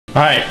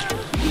Alright,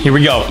 here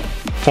we go.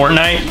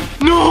 Fortnite.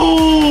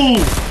 No!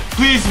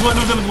 Please, one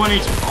of them is 1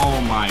 each.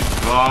 Oh my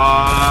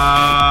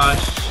gosh.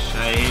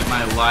 I hate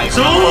my life.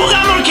 So who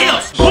got more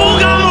kills? Who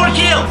got more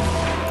kills?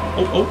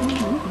 Oh,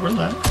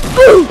 relax.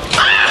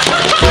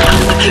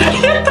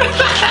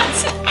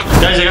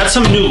 Guys, I got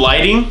some new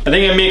lighting. I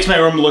think it makes my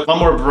room look a lot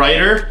more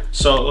brighter.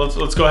 So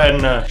let's go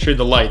ahead and show you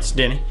the lights,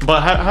 Danny.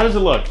 But how does it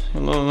look?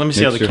 Let me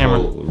see how the camera.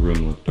 Makes your whole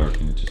room look dark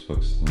and it just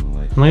focuses on the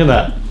light. Look at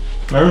that.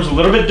 My room's a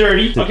little bit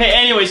dirty. Okay,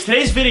 anyways,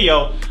 today's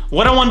video,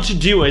 what I wanted to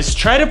do is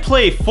try to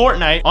play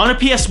Fortnite on a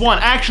PS1.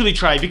 Actually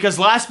try, because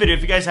last video,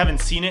 if you guys haven't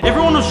seen it,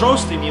 everyone was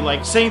roasting me,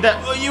 like saying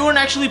that, oh, you weren't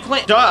actually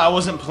playing. Duh, I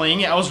wasn't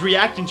playing it. I was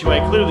reacting to it.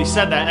 I clearly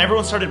said that, and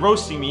everyone started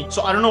roasting me.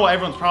 So I don't know what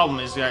everyone's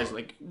problem is, guys.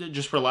 Like,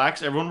 just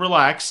relax. Everyone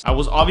relax. I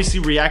was obviously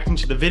reacting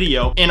to the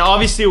video, and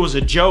obviously it was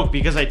a joke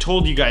because I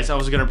told you guys I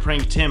was gonna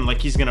prank Tim like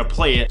he's gonna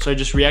play it. So I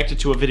just reacted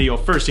to a video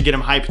first to get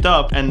him hyped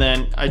up, and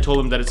then I told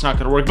him that it's not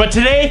gonna work. But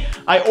today,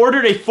 I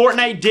ordered a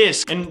Fortnite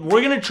disc, and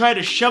we're gonna try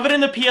to shove it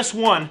in the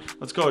PS1.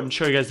 Let's go ahead and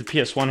show you guys the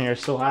PS1 here. I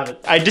still have it.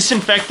 I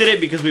disinfected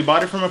it because we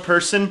bought it from a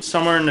person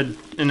somewhere in the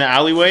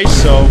alleyway.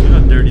 So look how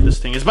dirty this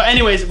thing is. But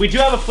anyways, we do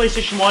have a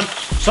PlayStation 1,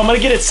 so I'm gonna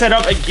get it set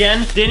up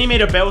again. Danny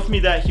made a bet with me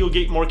that he'll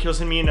get more kills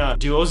than me in a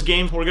duos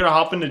game. We're gonna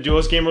hop into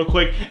duos game real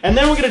quick, and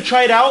then we're gonna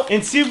try it out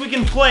and see if we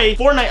can play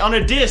Fortnite on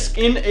a disc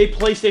in a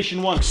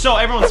PlayStation 1. So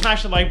everyone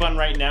smash the like button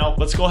right now.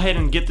 Let's go ahead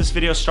and get this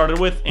video started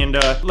with, and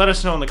let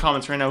us know in the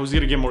comments right now who's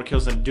gonna get more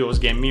kills than a duos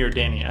game, me or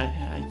Danny.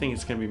 I think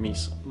it's gonna be me.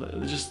 So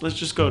let's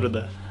just go to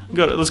the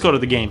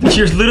game.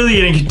 You're literally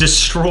gonna get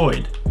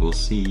destroyed. We'll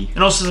see.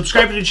 And also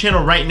subscribe to the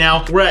channel right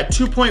now. We're at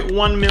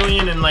 2.1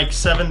 million and like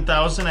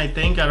 7,000, I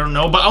think. I don't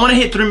know, but I want to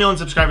hit 3 million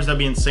subscribers. That'd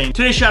be insane.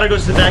 Today's shout out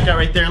goes to that guy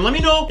right there. And let me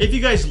know if you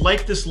guys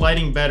like this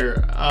lighting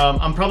better.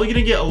 I'm probably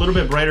gonna get a little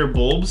bit brighter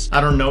bulbs.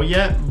 I don't know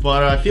yet,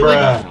 but I feel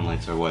like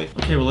lights are white.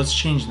 Okay, well let's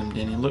change them,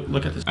 Danny.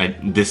 Look at this. I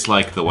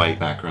dislike the white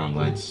background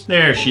lights.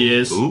 There she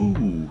is.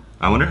 Ooh.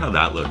 I wonder how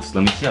that looks.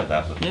 Let me see how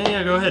that looks.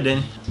 Yeah, go ahead,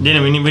 Danny. Danny,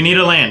 we need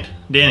to land.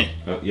 Danny.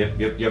 Oh,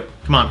 yep.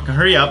 Come on,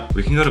 hurry up.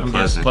 We can go to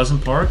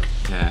Pleasant Park?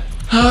 Yeah.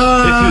 If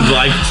you'd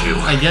like to.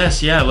 I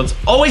guess, yeah. Let's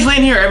always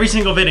land here every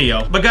single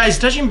video. But guys,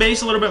 touching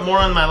base a little bit more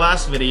on my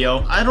last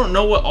video, I don't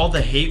know what all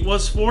the hate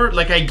was for.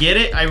 Like, I get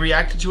it. I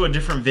reacted to a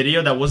different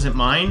video that wasn't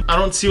mine. I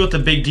don't see what the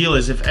big deal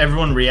is if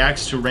everyone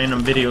reacts to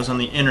random videos on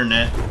the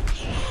internet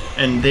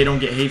and they don't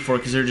get hate for it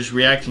because they're just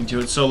reacting to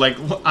it. So like,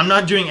 I'm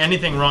not doing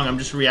anything wrong. I'm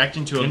just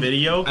reacting to a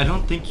video. I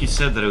don't think you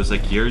said that it was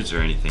like yours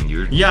or anything.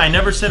 Yeah, I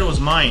never said it was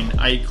mine.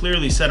 I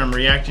clearly said I'm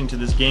reacting to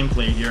this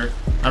gameplay here.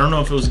 I don't know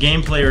if it was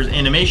gameplay or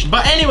animation.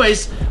 But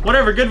anyways,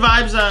 whatever, good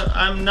vibes.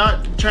 I'm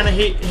not trying to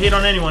hate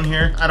on anyone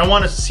here. I don't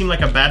want to seem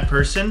like a bad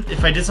person.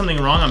 If I did something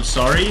wrong, I'm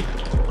sorry.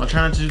 I'll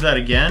try not to do that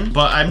again.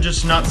 But I'm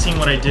just not seeing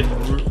what I did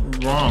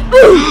wrong.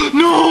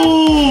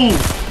 No!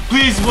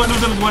 Please, one of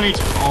them is 1 each.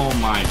 Oh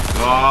my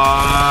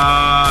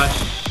gosh.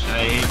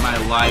 I hate my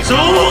life. So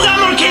who got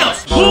more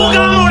kills? Who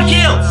got more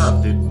kills?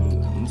 Dude,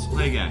 let's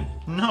play again.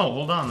 No,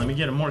 hold on. Let me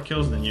get more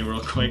kills than you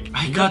real quick.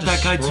 I got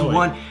that guy to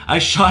 1. I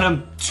shot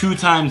him 2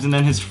 times and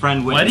then his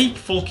friend went. Why'd he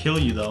full kill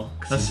you though?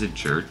 That's a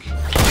jerk.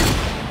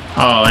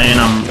 Oh, and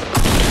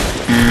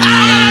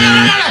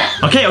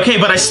Okay,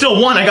 but I still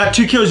won. I got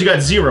 2 kills. You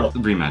got 0.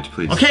 Rematch,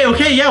 please.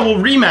 Okay, yeah, we'll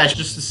rematch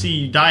just to see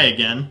you die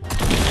again.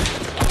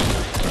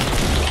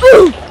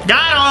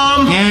 Got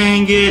him!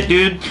 Dang it,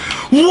 dude.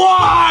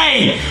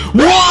 Why?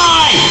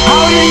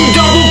 How did you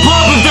double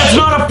pop if that's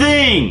not a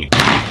thing?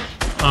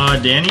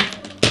 Danny,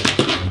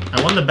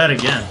 I won the bet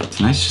again.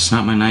 Tonight's just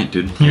not my night,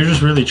 dude. You're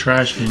just really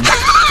trash, Danny.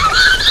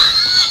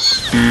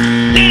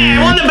 Yeah,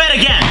 I won the bet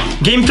again.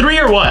 Game 3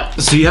 or what?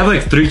 So you have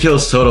like 3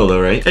 kills total though,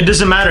 right? It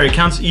doesn't matter, it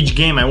counts each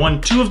game. I won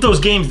 2 of those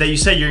games that you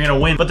said you're gonna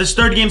win, but this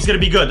 3rd game's gonna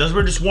be good. Those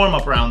were just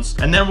warm-up rounds.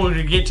 And then we're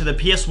gonna get to the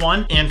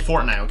PS1 and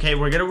Fortnite, okay?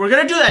 We're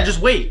gonna do that, just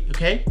wait,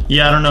 okay?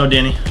 Yeah, I don't know,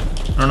 Danny.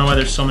 I don't know why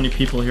there's so many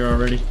people here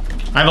already.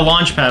 I have a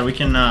launch pad, we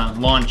can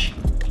launch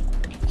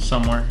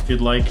somewhere if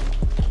you'd like.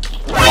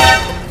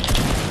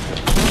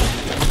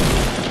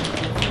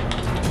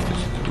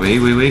 Wait,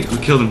 who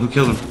killed him?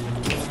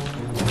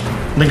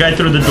 The guy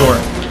through the door.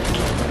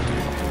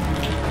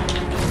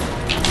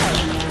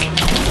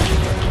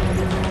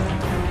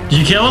 Did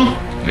you kill him?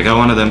 I got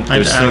one of them.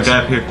 There's still a guy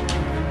up here.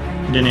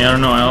 Danny, I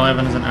don't know. All I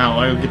have is an owl.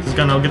 I'll get this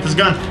gun.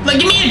 Like,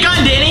 give me a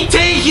gun, Danny!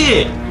 Take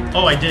it!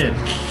 Oh, I did.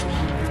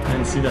 I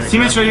didn't see that.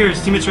 Teammates right here.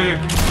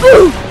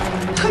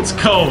 Let's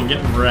go.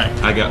 Getting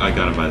wrecked. I got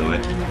him, by the way.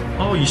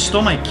 Oh, you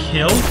stole my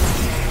kill?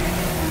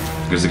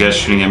 There's a guy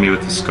shooting at me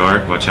with the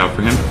scar. Watch out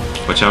for him.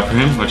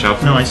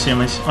 No, I see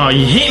him. Oh,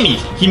 he hit me.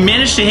 He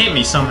managed to hit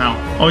me somehow.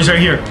 Oh, he's right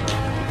here.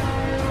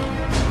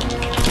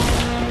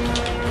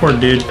 Poor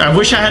dude. I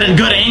wish I had a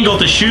good angle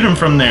to shoot him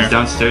from there. He's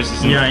downstairs,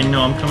 isn't he? Yeah, I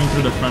know. I'm coming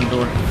through the front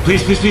door.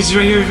 Please, he's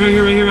right here,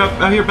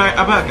 up here, back.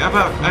 I'm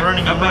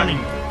running.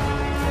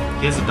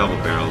 He has a double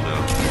barrel,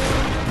 though.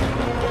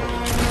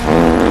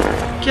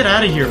 Get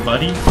out of here,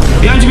 buddy.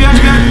 Behind you.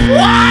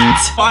 What?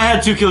 Oh, I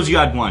had 2 kills, you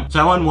had 1. So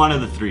I won 1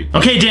 of the 3.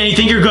 Okay, Danny,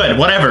 think you're good.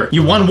 Whatever.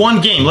 You won 1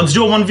 game. Let's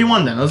do a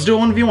 1v1 then.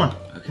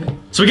 Okay.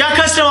 So So we got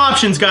custom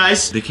options,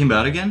 guys. They came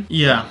out again?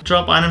 Yeah.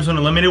 Drop items when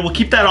eliminated. We'll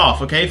keep that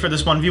off, okay? For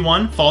this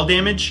 1v1. Fall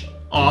damage,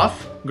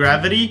 off.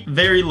 Gravity,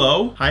 very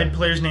low. Hide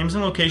players' names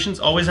and locations,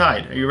 always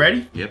hide. Are you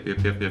ready?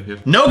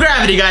 Yep. No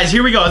gravity, guys.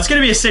 Here we go. It's gonna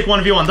be a sick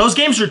 1v1. Those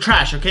games are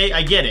trash, okay?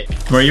 I get it.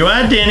 Where you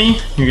at, Danny?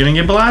 You're gonna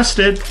get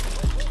blasted.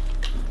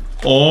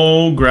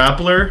 Oh,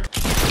 grappler.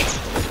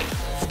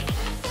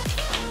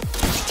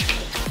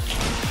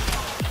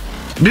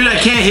 Dude, I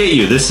can't hit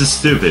you. This is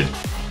stupid.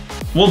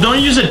 Well,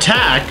 don't use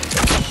attack.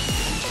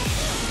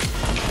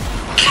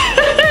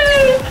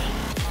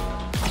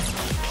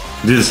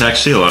 Dude, it's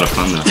actually a lot of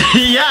fun though.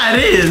 Yeah, it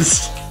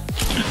is.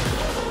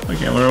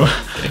 Okay,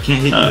 I can't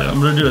hit you though.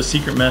 I'm gonna do a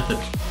secret method.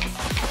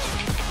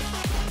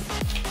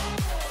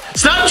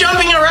 Stop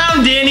jumping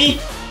around, Danny.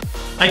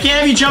 I can't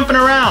have you jumping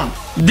around.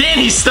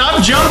 Danny,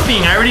 stop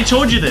jumping. I already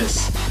told you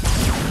this.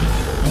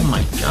 Oh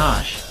my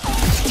gosh.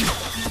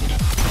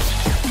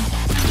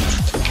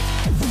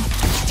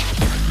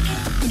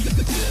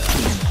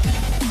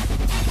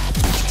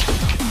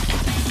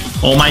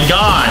 Oh my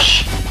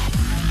gosh.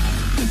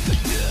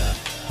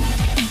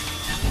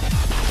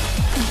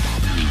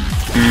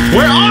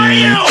 Where are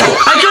you?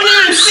 I couldn't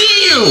even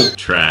see you.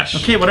 Trash.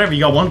 Okay, whatever. You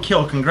got 1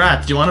 kill.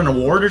 Congrats. Do you want an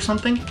award or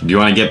something? Do you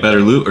want to get better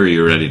loot or are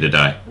you ready to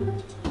die?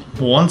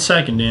 1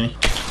 second, Danny.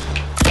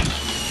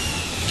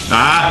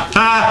 Dang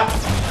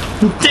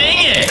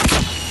it!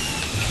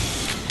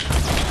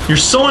 You're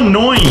so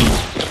annoying.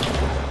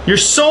 You're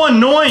so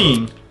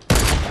annoying.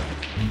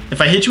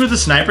 If I hit you with a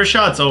sniper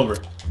shot, it's over.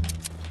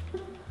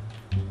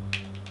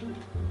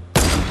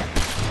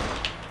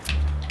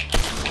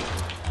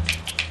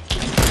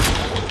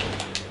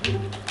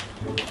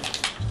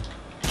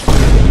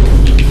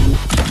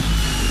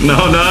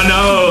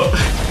 No.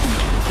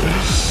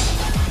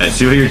 I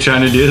see what you're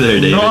trying to do there,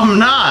 David. No, I'm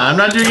not. I'm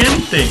not doing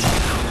anything.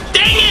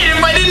 Dang it!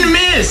 If I didn't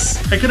miss,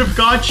 I could have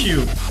got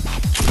you.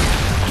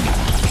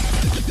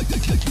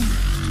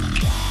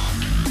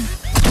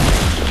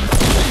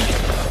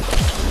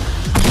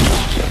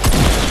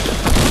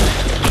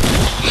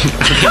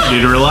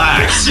 Dude,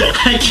 relax.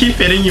 I keep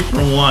hitting you for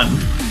 1.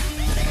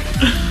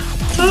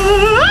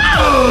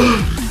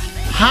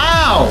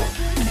 How?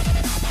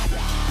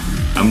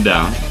 I'm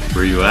down.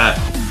 Where you at?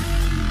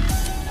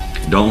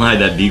 Don't lie,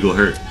 that beagle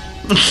hurt.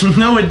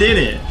 No, it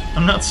didn't.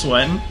 I'm not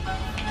sweating.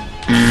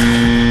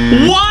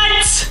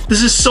 What?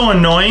 This is so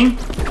annoying.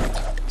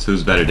 So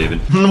who's better, David?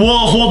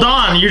 Well, hold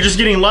on. You're just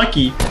getting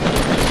lucky.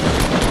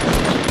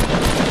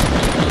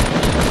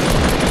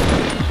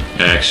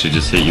 I actually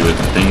just hit you with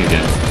the thing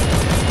again.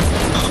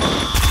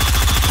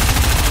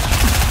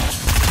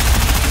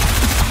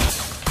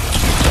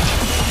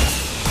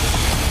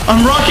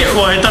 I'm rocket.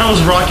 Well, I thought I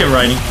was rocket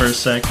riding for a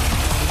sec.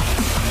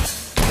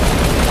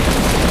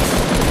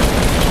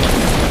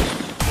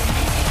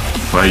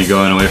 Why are you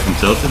going away from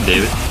tilted,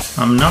 David?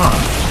 I'm not.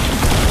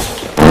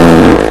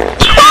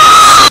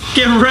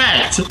 Get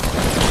wrecked!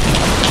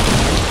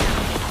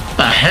 What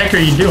the heck are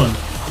you doing?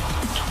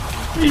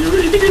 What do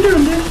you think you're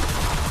doing, dude?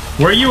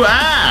 Where are you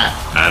at?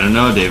 I don't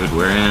know, David.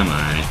 Where am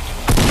I?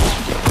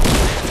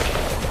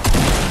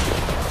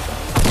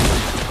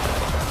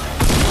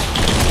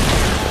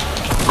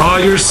 Oh,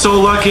 you're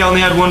so lucky. I only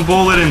had 1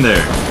 bullet in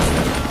there.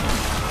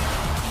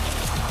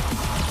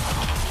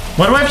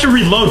 Why do I have to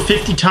reload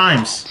 50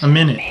 times a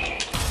minute?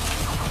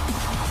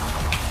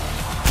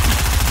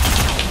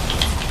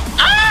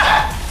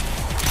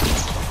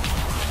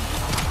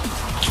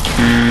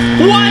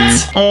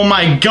 What? Oh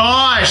my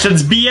gosh,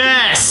 that's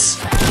BS.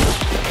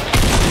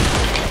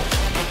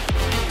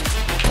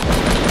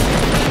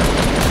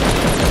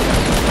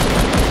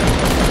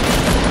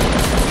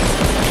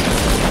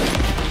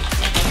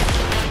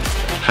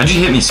 How'd you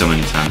hit me so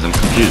many times? I'm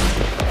confused.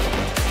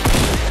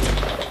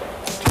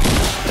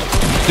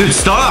 Dude,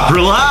 stop!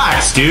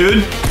 Relax,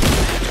 dude!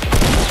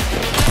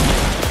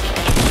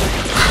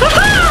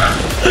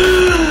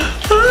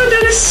 Oh,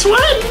 that is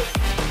sweat.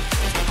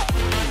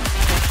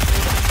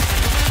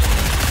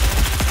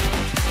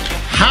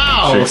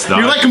 How?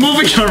 You're like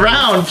moving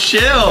around.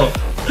 Chill.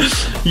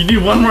 You need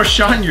 1 more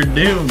shot and you're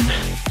doomed.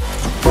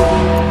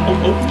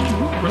 Oh,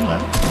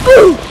 relax.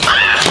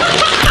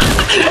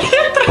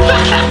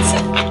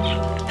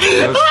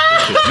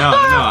 No,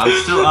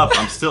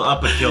 I'm still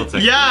up a kill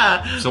technically.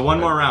 Yeah. So 1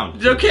 more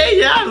round. Okay,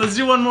 yeah, let's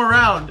do 1 more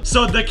round.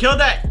 So the kill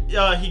that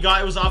he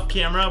got, it was off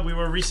camera. We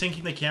were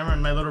resyncing the camera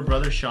and my little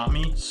brother shot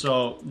me.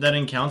 So that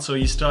didn't count. So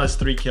he still has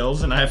 3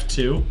 kills and I have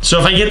 2. So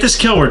if I get this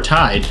kill, we're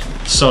tied.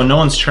 So no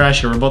one's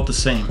trash, we're both the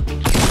same. What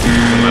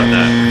about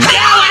that?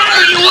 Yeah,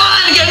 whatever you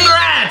want,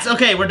 congrats!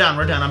 Okay, we're done,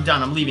 I'm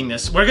done, I'm leaving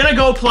this. We're gonna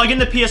go plug in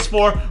the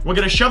PS4. We're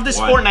gonna shove this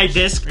Fortnite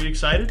disc. Are you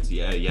excited?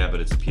 Yeah, but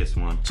it's a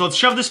PS1. So let's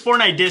shove this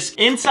Fortnite disc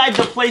inside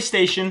the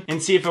PlayStation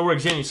and see if it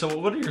works. Annie, so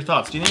what are your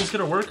thoughts? Do you think it's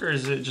gonna work or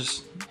is it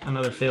just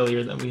another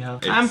failure that we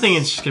have? I'm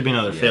thinking it's just gonna be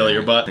another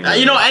failure, but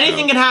you know,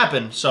 anything can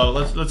happen. So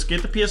let's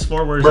get the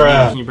PS4. Where's it?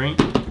 Can you bring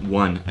it?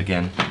 1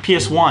 again.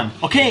 PS1.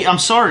 Okay, I'm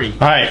sorry. All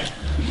right,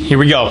 here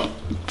we go.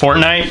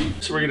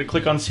 Fortnite. So we're gonna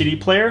click on CD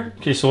player.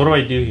 Okay, so what do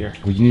I do here?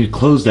 Well, you need to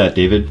close that,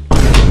 David.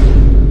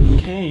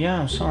 Okay. Okay,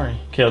 yeah, I'm sorry.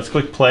 Okay, let's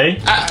click play.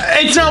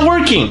 It's not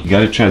working. You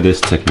gotta try this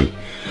technique.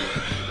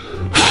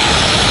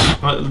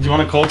 Do you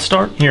want a cold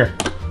start? Here,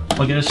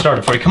 I'll get it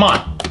started for you. Come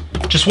on,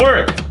 just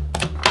work.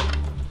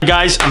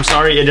 Guys, I'm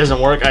sorry it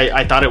doesn't work.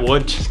 I thought it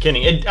would. Just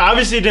kidding. It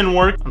obviously didn't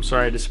work. I'm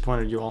sorry I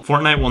disappointed you all.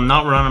 Fortnite will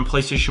not run on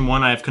PlayStation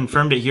 1. I have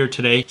confirmed it here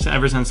today,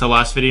 ever since the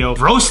last video.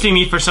 Roasting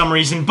me for some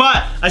reason,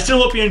 but I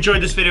still hope you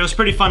enjoyed this video. It's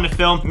pretty fun to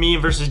film. Me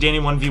versus Danny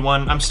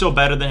 1v1. I'm still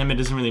better than him. It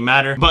doesn't really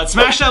matter. But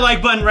smash that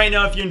like button right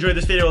now if you enjoyed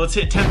this video. Let's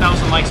hit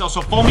 10,000 likes.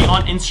 Also, follow me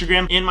on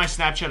Instagram and my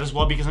Snapchat as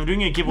well, because I'm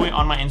doing a giveaway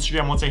on my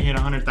Instagram once I hit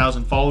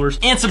 100,000 followers.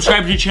 And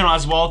subscribe to the channel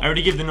as well. I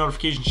already gave the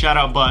notification shout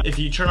out, but if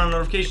you turn on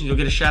notifications, you'll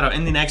get a shout out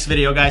in the next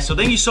video, guys. So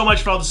thank you so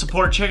much for all the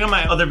support. Check out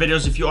my other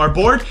videos if you are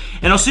bored,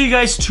 and I'll see you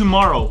guys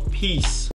tomorrow. Peace.